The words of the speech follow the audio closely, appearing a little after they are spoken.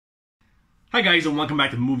Hi guys, and welcome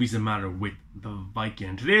back to Movies That Matter with the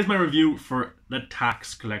Viking. Today is my review for The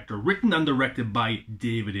Tax Collector, written and directed by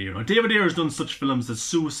David Ayers. Now, David Ayers has done such films as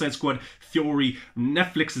Suicide Squad, Fury,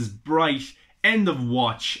 Netflix's Bright, End of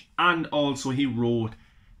Watch, and also he wrote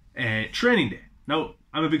Training Day. Now,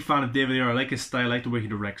 I'm a big fan of David Ayers. I like his style, I like the way he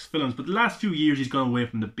directs films, but the last few years he's gone away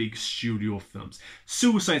from the big studio films.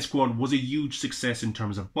 Suicide Squad was a huge success in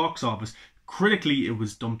terms of box office. Critically, it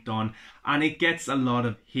was dumped on, and it gets a lot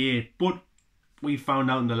of hate, but we found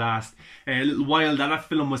out in the last little while that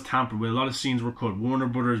film was tampered with. A lot of scenes were cut. Warner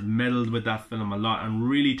Brothers meddled with that film a lot and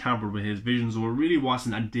really tampered with his vision, so it really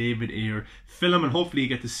wasn't a David Ayers film, and hopefully you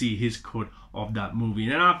get to see his cut of that movie.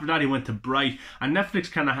 And then after that he went to Bright, and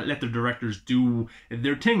Netflix kind of let their directors do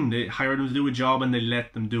their thing. They hired them to do a job and they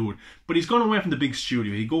let them do it. But he's gone away from the big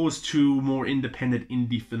studio. He goes to more independent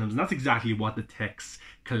indie films, and that's exactly what The Tax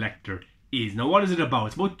Collector is. Now, what is it about?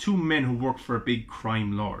 It's about two men who work for a big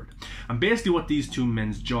crime lord, and basically what these two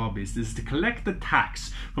men's job is to collect the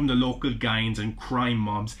tax from the local gangs and crime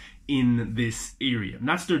mobs in this area, and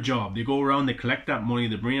that's their job. They go around, they collect that money,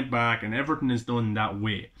 they bring it back, and everything is done that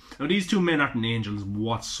way. Now, these two men aren't angels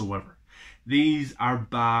whatsoever. These are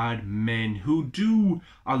bad men who do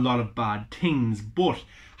a lot of bad things, but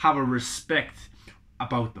have a respect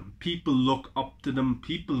about them. People look up to them,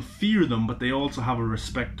 people fear them, but they also have a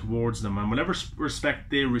respect towards them, and whatever respect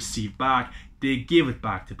they receive back, they give it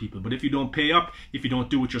back to people. But if you don't pay up, if you don't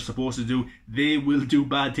do what you're supposed to do, they will do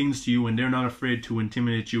bad things to you, and they're not afraid to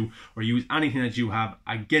intimidate you or use anything that you have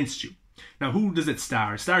against you. Now, who does it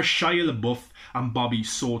star? It stars Shia LaBeouf and Bobby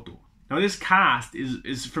Soto. Now, this cast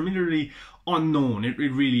is familiarly unknown. It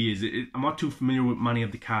really is. I'm not too familiar with many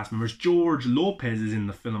of the cast members. George Lopez is in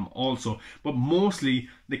the film also, but mostly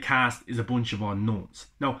the cast is a bunch of unknowns.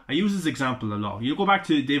 Now, I use this example a lot. You go back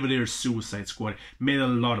to David Ayers' Suicide Squad, made a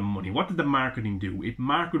lot of money. What did the marketing do? It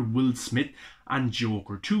marketed Will Smith and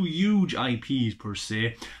Joker, two huge IPs per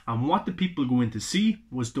se, and what did people go in to see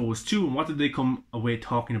was those two, and what did they come away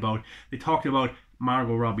talking about? They talked about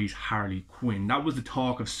Margot Robbie's Harley Quinn. That was the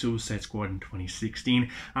talk of Suicide Squad in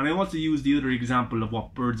 2016. And I also used the other example of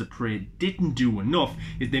what Birds of Prey didn't do enough,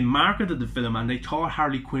 is they marketed the film and they thought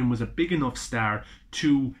Harley Quinn was a big enough star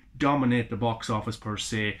to dominate the box office per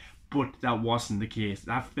se, but that wasn't the case.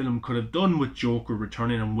 That film could have done with Joker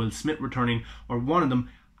returning and Will Smith returning, or one of them,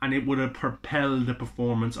 and it would have propelled the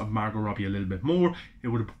performance of Margot Robbie a little bit more. It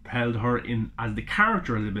would have propelled her in as the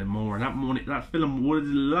character a little bit more, and that film would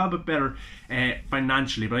have been a little bit better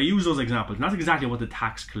financially. But I use those examples, and that's exactly what The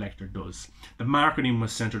Tax Collector does. The marketing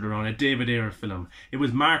was centered around a David Ayers film. It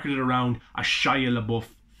was marketed around a Shia LaBeouf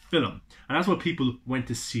film, and that's why people went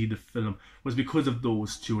to see the film, was because of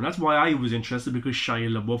those two. And that's why I was interested, because Shia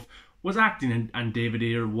LaBeouf was acting and David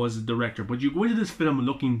Ayers was the director. But you go into this film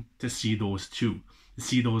looking to see those two,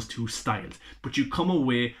 styles, but you come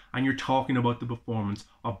away and you're talking about the performance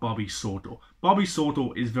of Bobby Soto. Bobby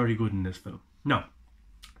Soto is very good in this film. Now,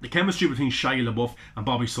 the chemistry between Shia LaBeouf and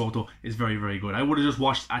Bobby Soto is very, very good. I would have just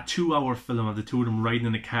watched a 2-hour film of the two of them riding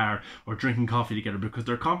in a car or drinking coffee together, because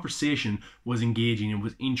their conversation was engaging, it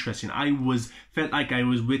was interesting. I felt like I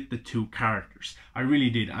was with the two characters. I really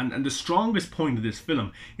did. And the strongest point of this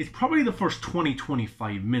film is probably the first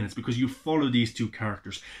 20-25 minutes, because you follow these two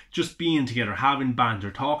characters just being together, having banter,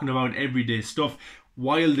 talking about everyday stuff,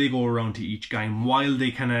 while they go around to each gang, while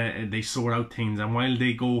they sort out things, and while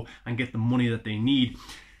they go and get the money that they need.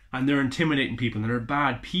 And they're intimidating people, and they're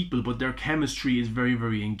bad people, but their chemistry is very,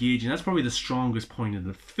 very engaging. That's probably the strongest point of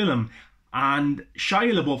the film. And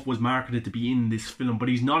Shia LaBeouf was marketed to be in this film, but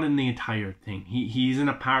he's not in the entire thing. He's in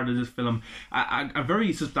a part of this film, a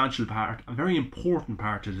very substantial part, a very important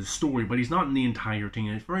part of the story, but he's not in the entire thing.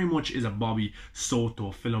 And it very much is a Bobby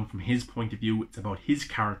Soto film from his point of view. It's about his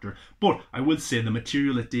character. But I will say the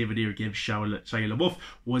material that David Ayers gave Shia LaBeouf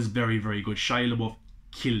was very, very good. Shia LaBeouf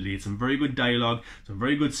killed it. Some very good dialogue, some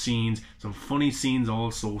very good scenes, some funny scenes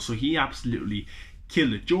also. So he absolutely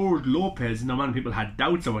killed it. George Lopez, no matter people had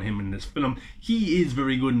doubts about him in this film, he is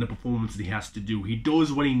very good in the performance that he has to do. He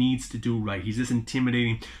does what he needs to do right. He's this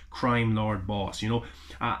intimidating crime lord boss, you know,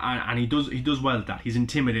 and he does well at that. He's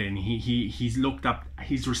intimidating. He's looked up.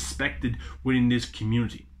 He's respected within this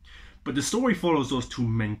community. But the story follows those two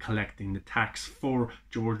men collecting the tax for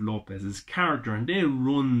George Lopez's character, and they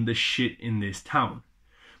run the shit in this town.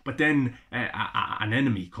 But then an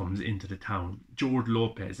enemy comes into the town. George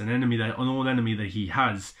Lopez, an old enemy that he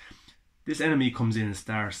has. This enemy comes in and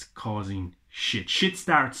starts causing shit. Shit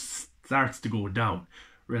starts to go down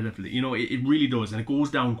relatively. You know, it really does, and it goes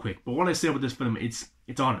down quick. But what I say about this film, it's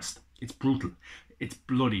honest, it's brutal, it's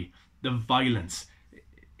bloody. The violence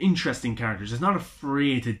interesting characters. It's not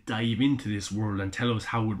afraid to dive into this world and tell us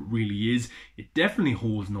how it really is. It definitely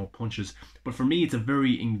holds no punches. But for me, it's a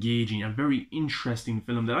very engaging, a very interesting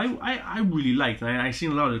film that I really liked. And I've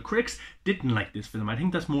seen a lot of the critics didn't like this film. I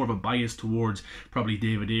think that's more of a bias towards probably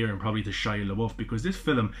David Ayer and probably to Shia LaBeouf, because this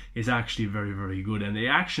film is actually very, very good. And the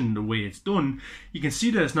action, the way it's done, you can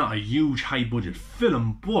see that it's not a huge high budget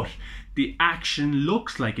film, but the action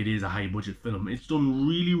looks like it is a high budget film. It's done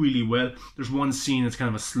really, really well. There's one scene that's kind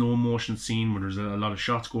of a slow motion scene where there's a lot of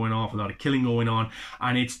shots going off, a lot of killing going on,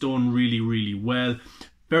 and it's done really, really well.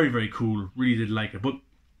 Very, very cool. Really did like it. But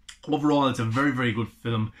overall, it's a very, very good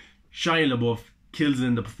film. Shia LaBeouf kills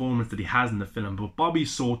in the performance that he has in the film, but Bobby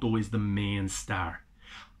Soto is the main star.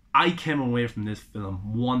 I came away from this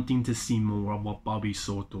film wanting to see more of what Bobby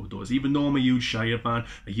Soto does. Even though I'm a huge Shia fan,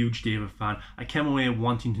 a huge David fan, I came away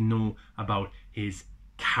wanting to know about his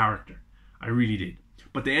character. I really did.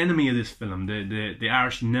 But the enemy of this film, the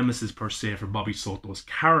arch nemesis per se for Bobby Soto's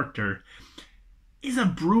character, is a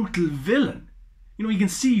brutal villain. You know, you can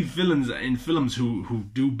see villains in films who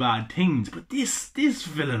do bad things, but this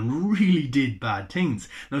villain really did bad things.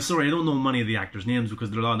 Now, sorry, I don't know many of the actors' names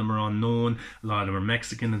because a lot of them are unknown, a lot of them are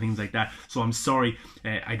Mexican and things like that, so I'm sorry,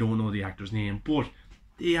 I don't know the actor's name, but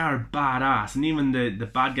they are badass. And even the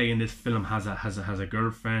bad guy in this film has a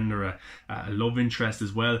girlfriend or a love interest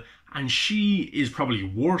as well, and she is probably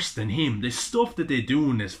worse than him. The stuff that they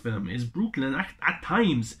do in this film is brutal, and at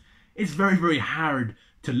times it's very, very hard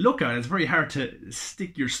to look at. It's very hard to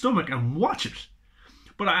stick your stomach and watch it.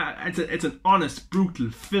 But it's an honest,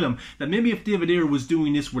 brutal film that maybe if David Ayer was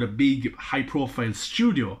doing this with a big, high-profile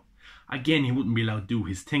studio, again, he wouldn't be allowed to do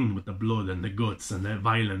his thing with the blood and the guts and the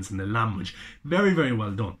violence and the language. Very, very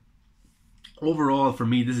well done. Overall, for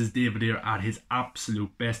me, this is David Ayer at his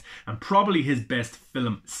absolute best, and probably his best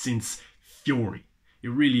film since Fury. It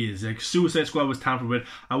really is. Like, Suicide Squad was tampered with.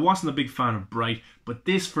 I wasn't a big fan of Bright, but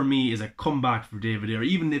this for me is a comeback for David Ayer.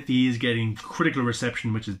 Even if he is getting critical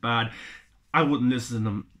reception, which is bad, I wouldn't listen to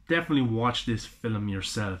him. Definitely watch this film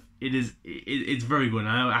yourself. It's very good.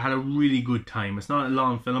 I had a really good time. It's not a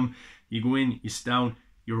long film. You go in, you sit down,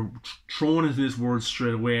 you're thrown into this world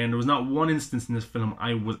straight away, and there was not one instance in this film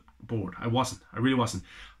I was bored. I wasn't. I really wasn't.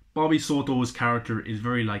 Bobby Soto's character is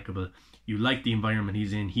very likable. You like the environment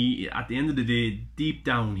he's in. He, at the end of the day, deep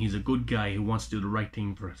down, he's a good guy who wants to do the right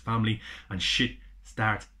thing for his family, and shit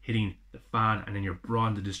starts hitting the fan, and then you're brought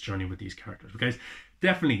into this journey with these characters. But guys,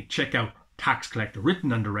 definitely check out Tax Collector,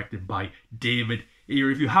 written and directed by David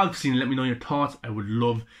Ayer. If you have seen it, let me know your thoughts. I would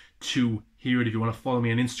love to hear it. If you want to follow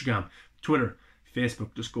me on Instagram, Twitter,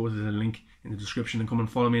 Facebook, just go to the link in the description and come and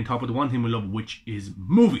follow me on top of the one thing we love, which is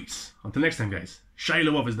movies. Until next time, guys, Shia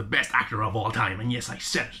LaBeouf is the best actor of all time, and yes, I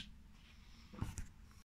said it.